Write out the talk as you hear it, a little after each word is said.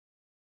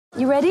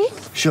You ready?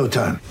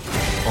 Showtime.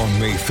 On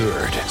May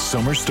 3rd,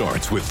 summer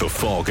starts with The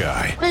Fall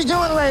Guy. Let's do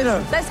it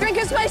later. Let's drink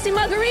a spicy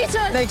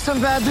margarita. Make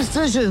some bad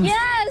decisions.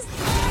 Yes.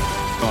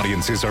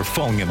 Audiences are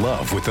falling in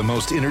love with the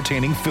most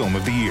entertaining film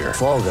of the year.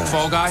 Fall Guy.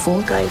 Fall Guy?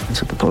 Fall Guy.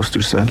 That's what the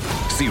poster said.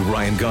 See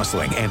Ryan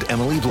Gosling and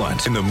Emily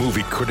Blunt in the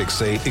movie critics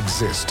say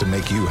exists to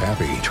make you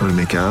happy. Trying to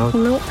make it out?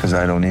 Nope. Because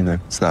I don't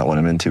either. It's not what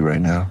I'm into right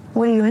now.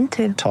 What are you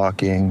into?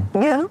 Talking.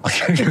 Yeah.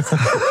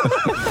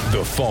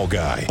 The Fall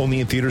Guy.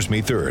 Only in theaters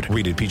May 3rd.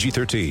 Rated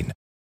PG-13.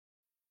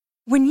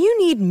 When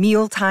you need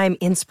mealtime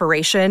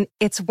inspiration,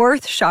 it's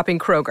worth shopping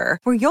Kroger,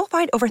 where you'll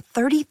find over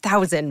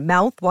 30,000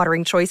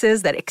 mouth-watering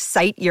choices that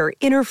excite your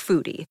inner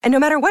foodie. And no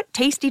matter what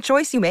tasty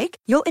choice you make,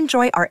 you'll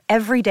enjoy our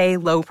everyday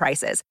low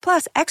prices,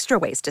 plus extra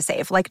ways to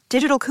save, like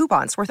digital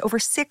coupons worth over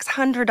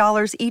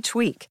 $600 each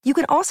week. You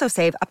can also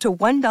save up to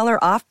 $1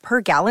 off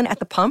per gallon at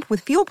the pump with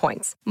fuel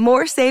points.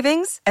 More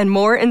savings and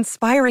more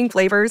inspiring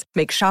flavors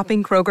make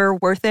shopping Kroger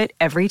worth it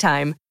every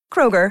time.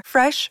 Kroger,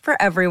 fresh for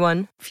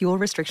everyone. Fuel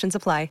restrictions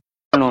apply.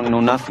 No,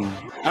 nothing.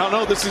 I don't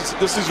know. This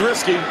is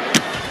risky. And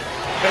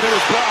it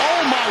was blocked.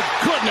 Oh my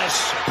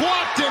goodness!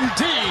 Blocked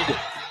indeed.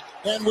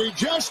 And we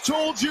just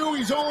told you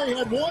he's only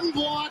had one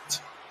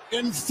blocked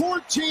in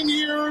 14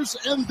 years,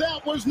 and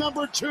that was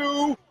number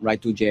 2.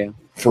 Right to jail.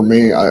 For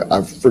me, I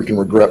freaking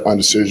regret my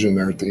decision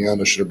there at the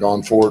end. I should have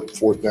gone for it,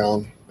 4th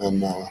down,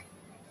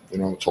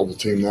 and told the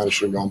team that I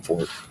should have gone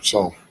for it.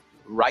 So,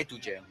 Right to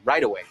jail,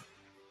 right away.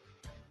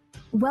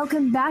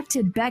 Welcome back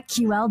to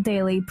BetQL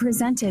Daily,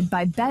 presented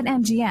by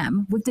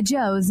BetMGM with the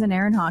Joes and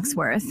Aaron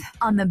Hawksworth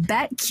on the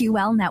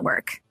BetQL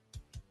Network.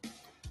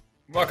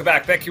 Welcome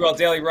back. BetQL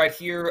Daily right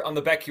here on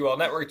the BetQL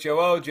Network. Joe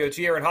O, Joe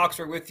G, Aaron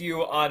Hawksworth with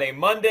you on a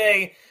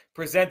Monday,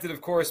 presented, of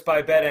course,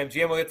 by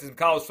BetMGM. We'll get to some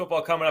college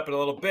football coming up in a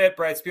little bit.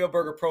 Brad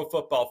Spielberger, Pro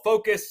Football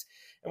Focus.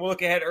 And we'll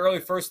look ahead early.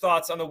 First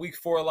thoughts on the Week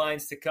 4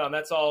 lines to come.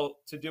 That's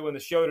all to do in the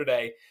show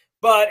today.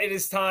 But it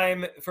is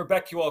time for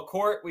BetQL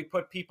Court. We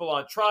put people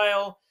on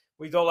trial.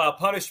 We dole out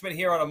punishment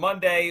here on a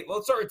Monday.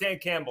 Let's start with Dan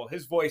Campbell.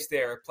 His voice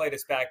there played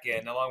us back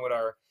in, along with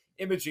our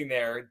imaging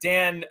there.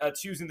 Dan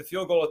choosing the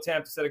field goal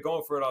attempt instead of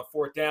going for it on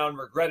 4th down,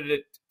 regretted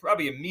it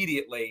probably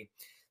immediately.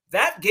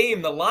 That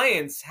game, the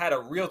Lions had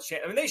a real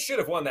chance. I mean, they should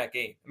have won that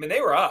game. I mean,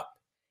 they were up,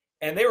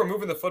 and they were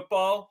moving the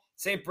football.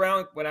 St.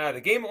 Brown went out of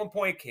the game at one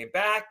point, came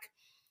back.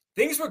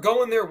 Things were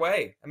going their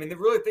way. I mean,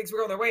 things were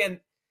going their way,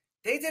 and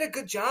they did a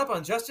good job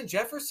on Justin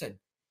Jefferson.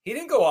 He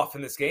didn't go off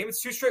in this game.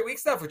 It's 2 straight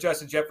weeks now for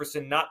Justin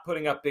Jefferson not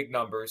putting up big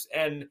numbers.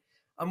 And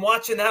I'm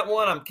watching that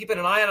one. I'm keeping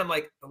an eye on it. I'm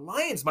like, the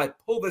Lions might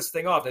pull this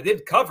thing off. They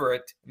did cover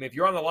it. I mean, if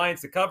you're on the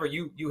Lions to cover,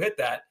 you hit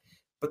that.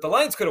 But the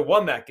Lions could have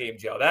won that game,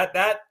 Joe.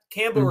 That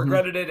Campbell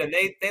regretted it, and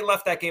they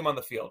left that game on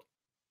the field.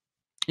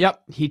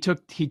 Yep, he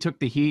took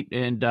the heat.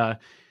 And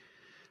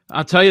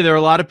I'll tell you, there are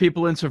a lot of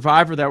people in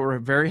Survivor that were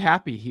very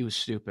happy he was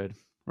stupid,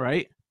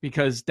 right?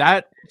 Because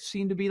that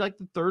seemed to be like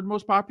the 3rd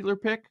most popular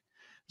pick.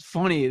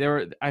 Funny,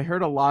 I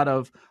heard a lot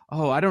of,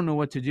 I don't know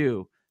what to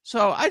do,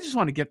 so I just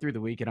want to get through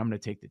the week and I'm going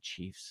to take the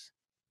Chiefs,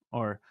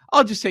 or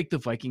I'll just take the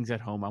Vikings at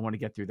home. I want to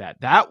get through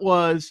that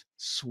was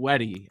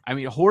sweaty. I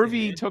mean,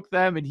 Horvey took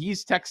them, and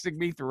he's texting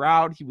me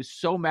throughout. He was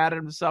so mad at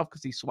himself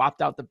because he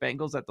swapped out the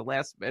Bengals at the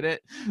last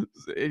minute,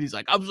 and he's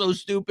like, I'm so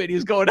stupid.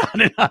 He's going on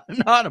and on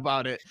and on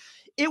about it.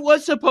 It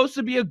was supposed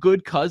to be a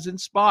good cousin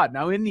spot.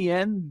 Now in the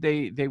end,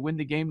 they win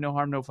the game, no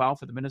harm, no foul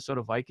for the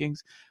Minnesota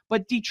Vikings.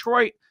 But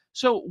Detroit,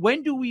 so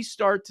when do we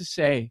start to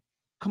say,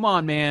 come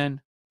on,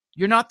 man,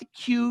 you're not the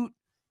cute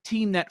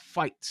team that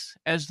fights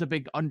as the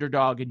big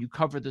underdog and you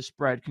cover the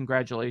spread.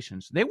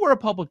 Congratulations. They were a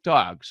public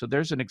dog. So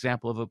there's an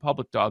example of a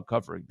public dog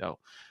covering, though.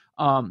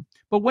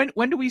 But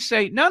when do we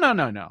say, no.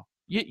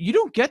 You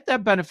don't get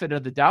that benefit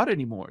of the doubt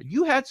anymore.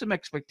 You had some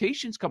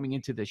expectations coming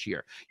into this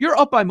year. You're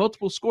up by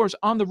multiple scores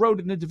on the road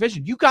in the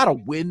division. You got to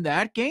win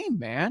that game,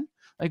 man.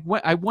 Like,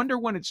 I wonder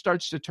when it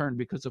starts to turn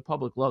because the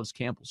public loves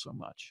Campbell so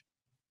much.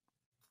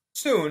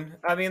 Soon.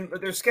 I mean,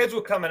 their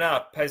schedule coming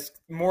up has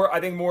more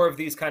of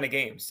these kind of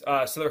games.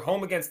 So they're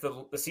home against the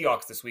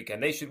Seahawks this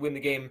weekend. They should win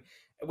the game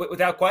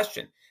without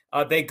question.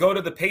 They go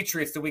to the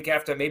Patriots the week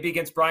after, maybe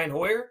against Brian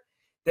Hoyer.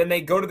 Then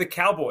they go to the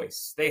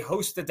Cowboys. They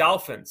host the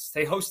Dolphins.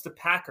 They host the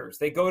Packers.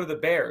 They go to the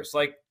Bears.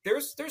 Like,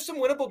 there's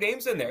some winnable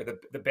games in there.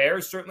 The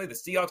Bears, certainly. The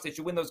Seahawks, they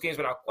should win those games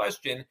without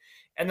question.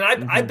 And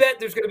then I bet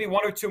there's going to be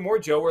 1 or 2 more,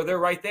 Joe, where they're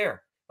right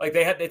there. Like,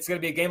 it's going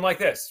to be a game like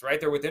this, right?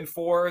 They're within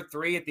 4,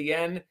 3 at the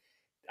end.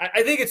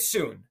 I think it's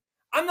soon.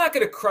 I'm not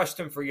going to crush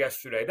them for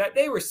yesterday. That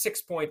they were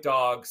 6-point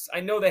dogs.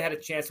 I know they had a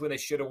chance when they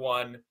should have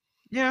won.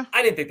 Yeah.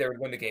 I didn't think they would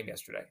win the game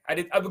yesterday.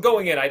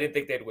 Going in, I didn't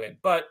think they'd win,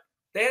 but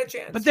they had a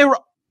chance. But they're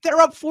up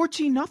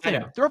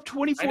 14-0. They're up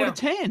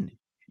 24-10.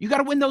 You got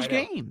to win those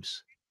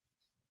games.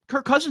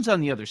 Kirk Cousins on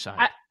the other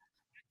side.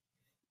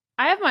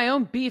 I have my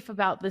own beef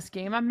about this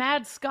game. I'm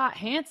mad Scott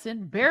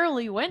Hansen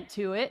barely went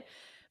to it.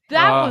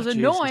 That was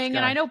annoying,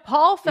 and I know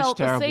Paul felt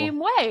the same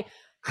way.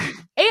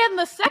 And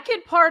the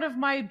second part of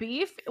my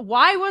beef,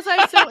 why was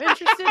I so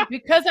interested?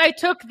 Because I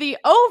took the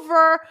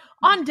over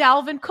on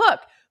Dalvin Cook.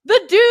 The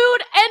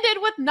dude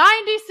ended with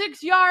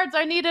 96 yards.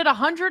 I needed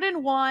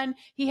 101.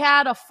 He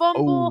had a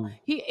fumble. Oh.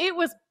 It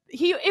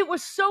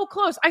was so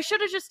close. I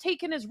should have just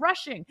taken his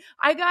rushing.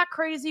 I got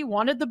crazy,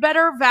 wanted the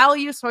better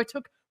value, so I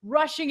took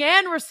rushing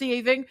and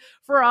receiving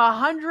for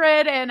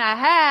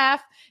 100.5.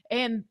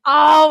 And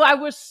I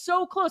was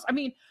so close. I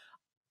mean,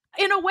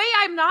 in a way,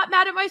 I'm not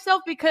mad at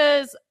myself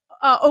because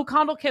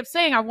O'Connell kept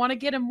saying, I want to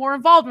get him more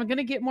involved. I'm going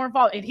to get more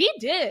involved. And he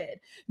did.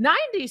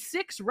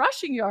 96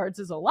 rushing yards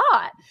is a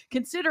lot,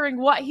 considering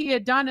what he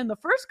had done in the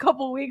first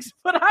couple weeks.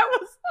 But I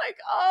was like,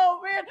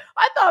 oh, man,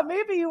 I thought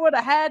maybe he would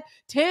have had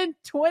 10,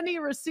 20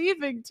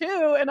 receiving,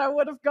 too, and I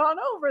would have gone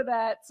over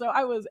that. So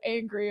I was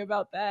angry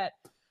about that.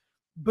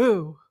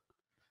 Boo.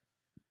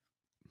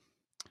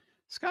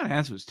 Scott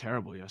Hansen was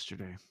terrible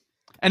yesterday.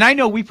 And I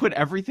know we put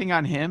everything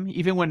on him,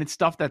 even when it's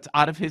stuff that's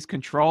out of his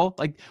control.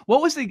 Like,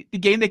 what was the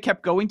game they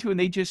kept going to, and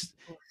they just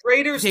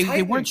Raiders Titans.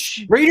 They weren't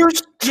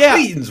Raiders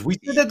Titans. We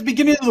said at the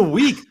beginning of the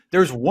week,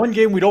 there's one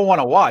game we don't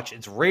want to watch.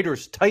 It's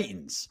Raiders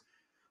Titans.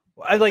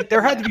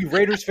 There had to be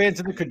Raiders fans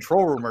in the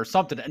control room or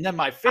something. And then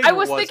my favorite I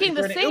was thinking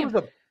the same.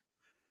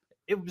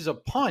 It was a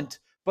punt,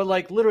 but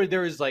literally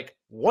there is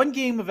one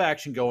game of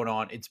action going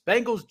on. It's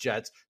Bengals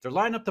Jets. They're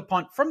lining up to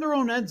punt from their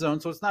own end zone,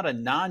 so it's not a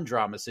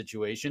non-drama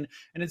situation.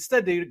 And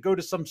instead they go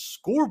to some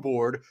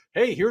scoreboard.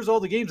 Hey, here's all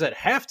the games at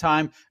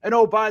halftime. And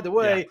oh, by the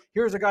way,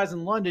 here's the guys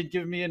in London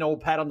giving me an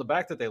old pat on the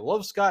back that they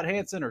love Scott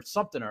Hansen or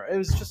something. Or it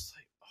was just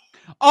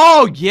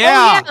I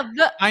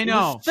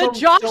know. The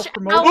Josh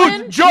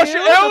Allen. Josh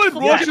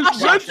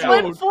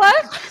Allen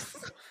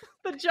flex.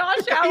 The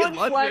Josh Allen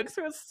flex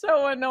was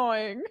so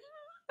annoying.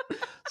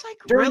 It's like,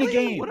 during really? the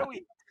game. What are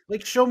we?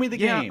 Show me the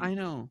game. Yeah, I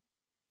know.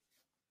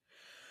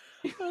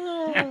 You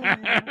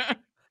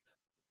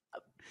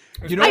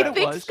know what I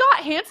think Scott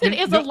Hansen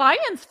is a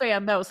Lions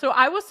fan, though, so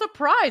I was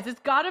surprised. It's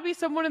got to be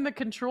someone in the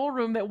control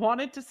room that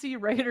wanted to see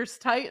Raiders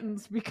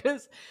Titans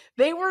because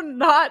they were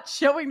not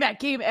showing that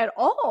game at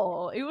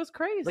all. It was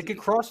crazy.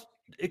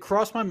 It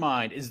crossed my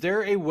mind. Is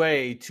there a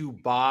way to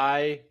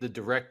buy the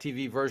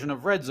DirecTV version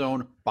of Red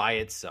Zone by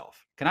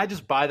itself? Can I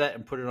just buy that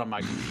and put it on my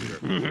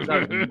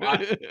computer?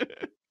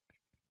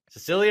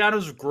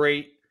 Siciliano's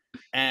great,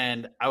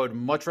 and I would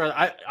much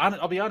rather.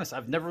 I'll be honest.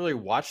 I've never really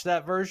watched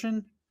that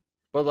version,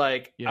 but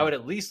I would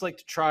at least like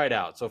to try it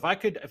out. So if I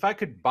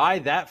could buy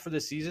that for the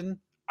season,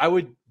 I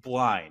would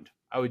I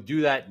would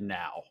do that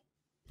now.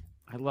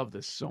 I love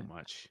this so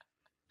much.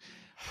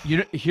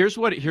 Here's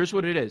what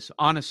it is.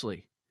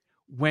 Honestly,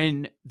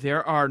 when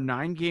there are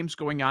 9 games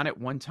going on at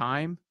one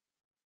time,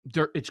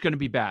 it's going to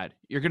be bad.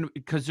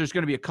 Because there's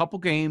going to be a couple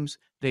games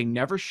they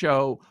never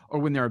show, or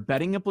when there are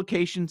betting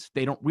implications,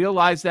 they don't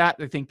realize that.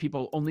 They think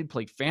people only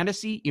play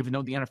fantasy, even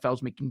though the NFL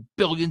is making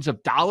billions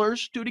of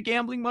dollars due to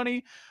gambling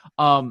money.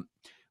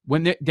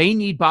 When they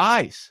need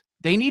buys,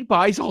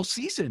 all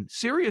season,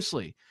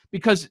 seriously,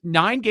 because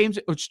 9 games,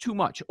 it's too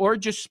much, or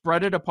just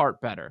spread it apart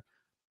better.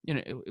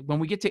 When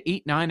we get to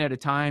 8, 9 at a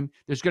time,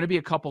 there's going to be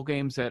a couple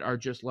games that are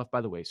just left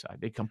by the wayside.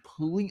 They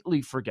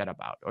completely forget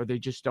about, or they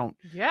just don't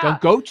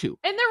go to.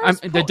 And there was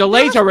the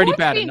delay's already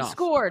bad enough.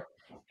 Scored.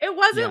 It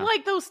wasn't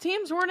like those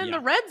teams weren't in the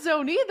red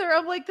zone either.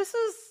 I'm like, this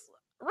is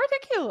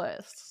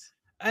ridiculous.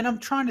 And I'm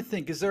trying to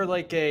think, is there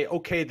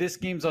this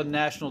game's on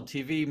national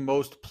TV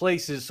most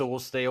places, so we'll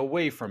stay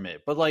away from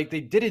it. But they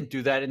didn't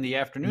do that in the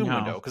afternoon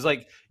window. Because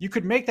you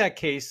could make that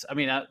case. I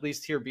mean, at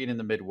least here being in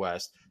the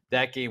Midwest,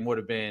 that game would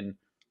have been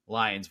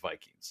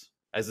Lions-Vikings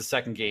as the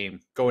second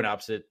game going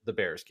opposite the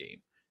Bears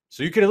game.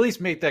 So you could at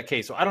least make that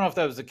case. So I don't know if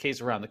that was the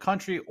case around the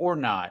country or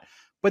not.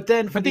 But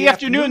then for the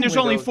afternoon there's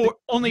window,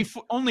 only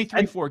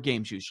 3-4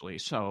 games usually.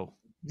 So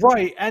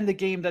right, and the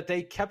game that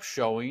they kept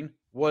showing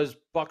was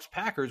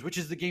Bucs-Packers, which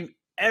is the game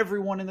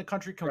everyone in the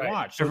country can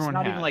watch. So it's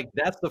not even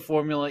that's the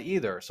formula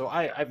either. So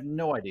I have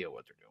no idea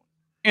what they're doing.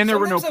 And there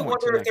Sometimes were no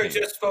points. I wonder if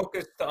they're just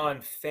focused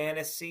on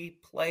fantasy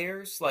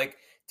players.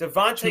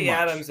 Devontae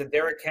Adams and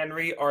Derrick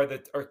Henry are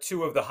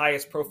 2 of the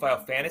highest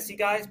profile fantasy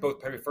guys, both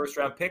probably first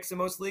round picks in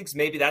most leagues.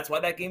 Maybe that's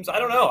why that game's. I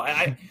don't know.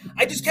 I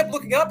just kept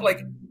looking up.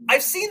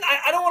 I've seen.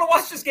 I don't want to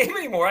watch this game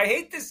anymore. I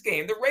hate this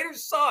game. The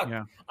Raiders suck.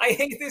 Yeah. I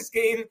hate this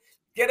game.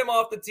 Get him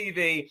off the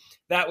TV.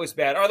 That was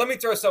bad. All right, let me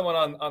throw someone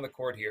on the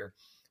court here.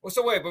 Well,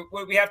 so wait,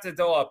 but we have to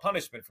do a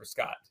punishment for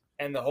Scott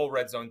and the whole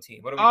red zone team.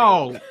 What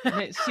are we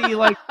doing? See,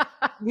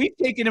 we've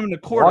taken him to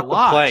court a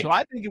lot, so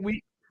I think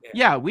we've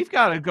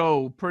got to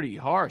go pretty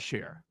harsh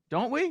here,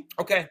 don't we?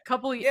 Okay,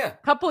 couple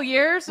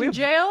years in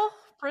jail,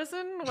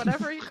 prison,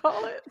 whatever you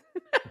call it.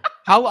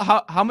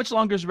 How much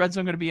longer is Red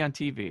Zone going to be on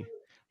TV?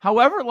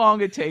 However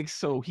long it takes,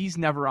 so he's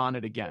never on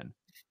it again.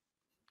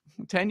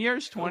 10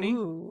 years,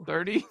 20,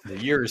 30?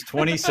 The year is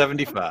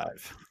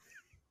 2075.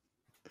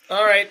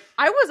 All right.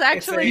 I was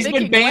actually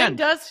thinking, when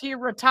does he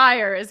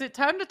retire? Is it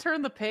time to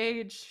turn the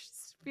page?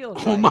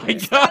 My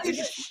God.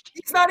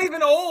 He's not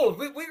even old.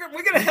 We're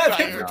going to have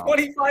him for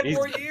 25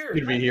 more years. He's going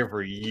to be here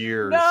for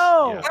years.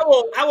 No. Yeah.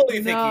 How old do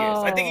you think he is?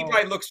 I think he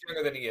probably looks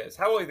younger than he is.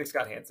 How old do you think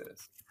Scott Hansen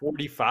is?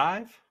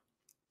 45?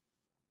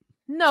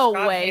 No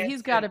way. Hansen,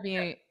 he's got to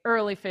be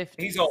early 50s.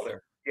 He's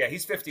older. Yeah,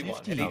 he's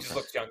 51, and he just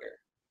looks younger.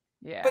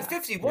 Yeah. But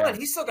 51,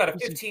 he's still got a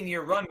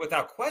 15-year run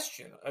without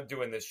question of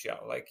doing this show.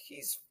 Like,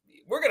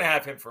 we're going to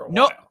have him for a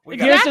while.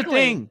 Here's the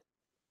thing.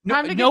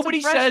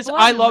 Nobody says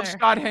I love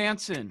Scott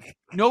Hanson.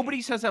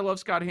 Nobody says I love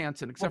Scott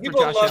Hanson except for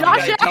Josh Allen.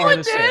 Josh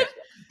Allen did.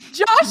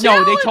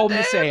 No, they told him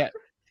to say it.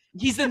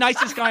 He's the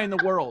nicest guy in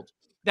the world.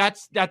 That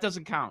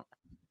doesn't count.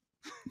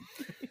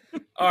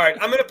 All right,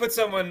 I'm going to put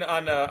someone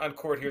on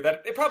court here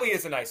that it probably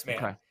is a nice man.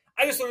 Okay.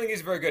 I just don't think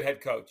he's a very good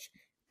head coach.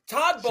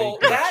 Todd Bowles,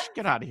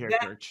 get out of here,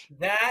 Gertch.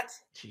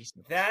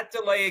 That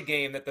delay a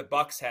game that the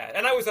Bucs had,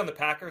 and I was on the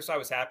Packers, so I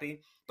was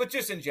happy. But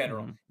just in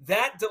general,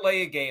 that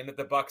delay a game that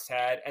the Bucs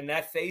had, and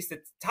that face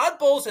that Todd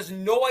Bowles has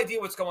no idea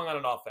what's going on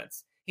in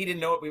offense. He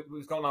didn't know what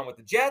was going on with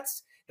the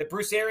Jets. That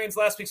Bruce Arians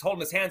last week's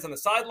holding his hands on the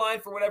sideline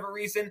for whatever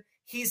reason.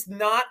 He's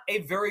not a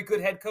very good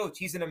head coach.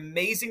 He's an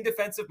amazing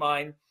defensive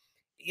mind,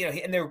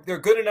 and they're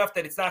good enough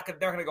that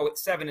they're going to go at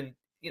 7 and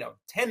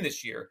 10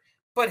 this year.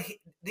 But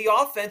the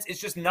offense is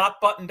just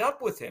not buttoned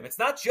up with him. It's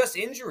not just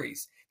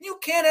injuries. You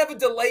can't have a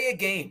delay a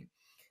game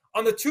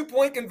on the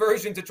 2-point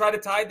conversion to try to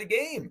tie the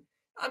game.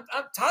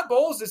 Todd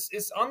Bowles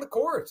is on the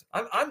court.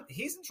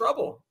 He's in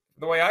trouble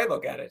the way I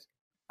look at it.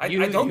 I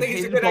don't think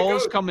he's a good head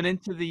Bowles coach. coming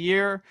into the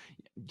year.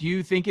 Do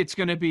you think it's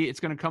going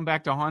to come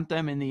back to haunt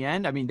them in the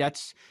end? I mean,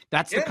 that's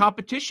the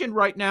competition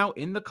right now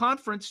in the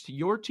conference to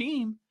your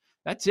team.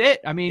 That's it.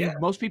 I mean,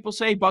 most people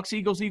say Bucs,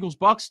 Eagles, Eagles,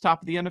 Bucs,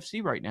 top of the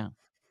NFC right now.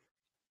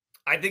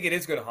 I think it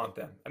is going to haunt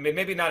them. I mean,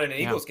 maybe not in an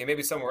Eagles game,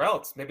 maybe somewhere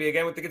else. Maybe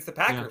again against the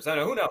Packers. I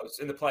don't know. Who knows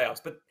in the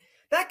playoffs? But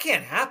that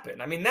can't happen.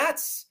 I mean,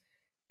 that's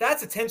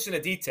attention to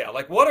detail.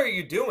 Like, what are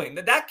you doing?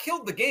 That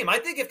killed the game. I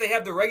think if they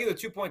have the regular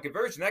 2-point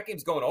conversion, that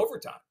game's going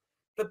overtime.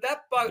 But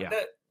that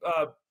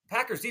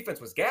Packers defense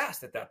was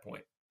gassed at that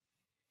point.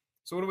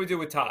 So what do we do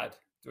with Todd?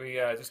 Do we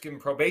just give him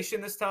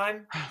probation this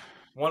time?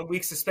 1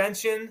 week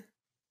suspension?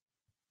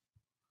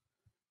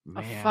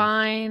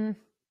 Fine.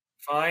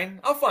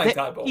 I'll find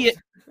Todd Bowles.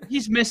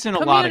 He's missing a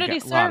lot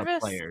of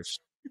players.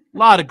 A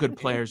lot of good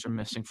players are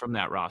missing from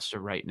that roster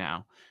right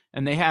now,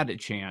 and they had a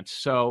chance.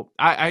 So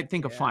I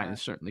think a fine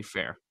is certainly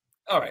fair.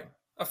 All right,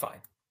 a fine.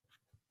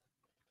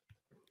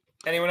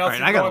 Anyone else?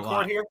 I got a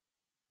lot here.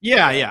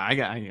 Yeah, I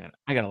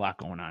got a lot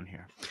going on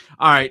here.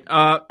 All right,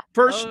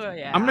 first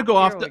I'm going to go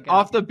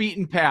off the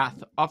beaten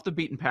path. Off the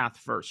beaten path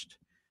first.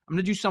 I'm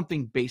going to do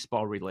something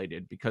baseball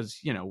related because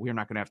we're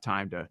not going to have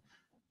time to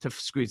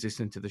squeeze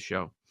this into the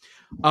show.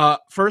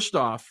 First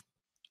off,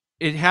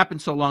 it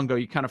happened so long ago,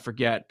 you kind of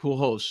forget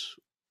Pujols,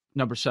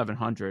 number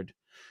 700.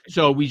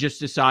 So we just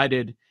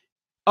decided,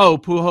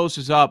 Pujols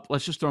is up.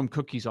 Let's just throw him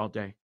cookies all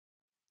day.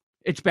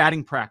 It's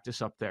batting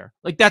practice up there.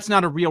 Like, that's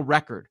not a real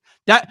record.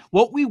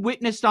 What we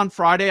witnessed on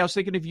Friday, I was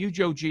thinking of you,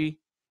 Joe G.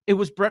 It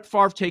was Brett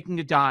Favre taking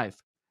a dive.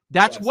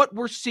 That's what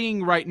we're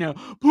seeing right now.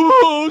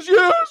 Pujols,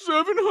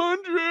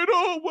 700.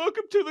 Oh,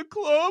 welcome to the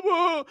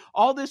club.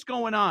 All this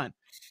going on.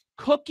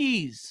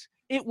 Cookies.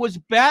 It was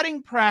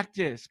batting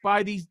practice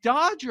by these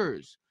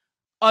Dodgers.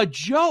 A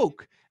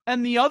joke.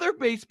 And the other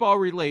baseball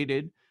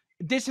related,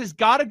 this has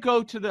got to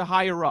go to the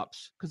higher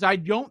ups because I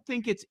don't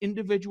think it's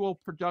individual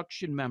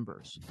production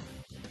members.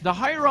 The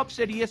higher ups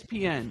at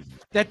ESPN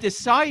that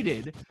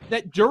decided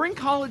that during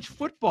college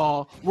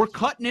football, we're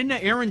cutting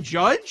into Aaron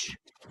Judge.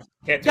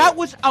 That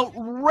was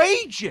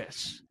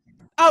outrageous.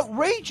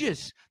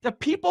 Outrageous. The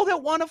people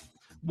that want to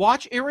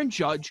watch Aaron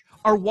Judge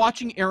are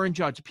watching Aaron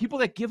Judge. People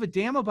that give a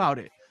damn about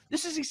it.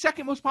 This is the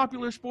second most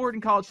popular sport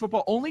in college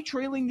football, only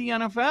trailing the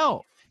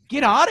NFL.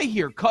 Get out of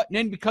here cutting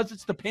in because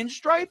it's the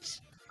pinstripes?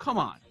 Come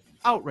on.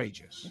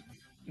 Outrageous.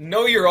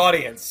 Know your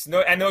audience.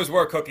 And those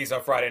were cookies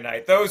on Friday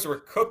night. Those were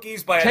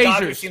cookies by a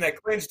Dodgers team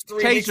that clinched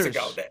 3 weeks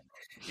ago.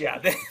 Joe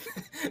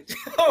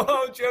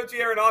G.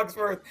 Aaron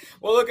Hawksworth.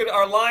 We'll look at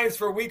our lines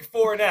for week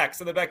 4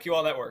 next on the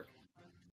BetQL Network.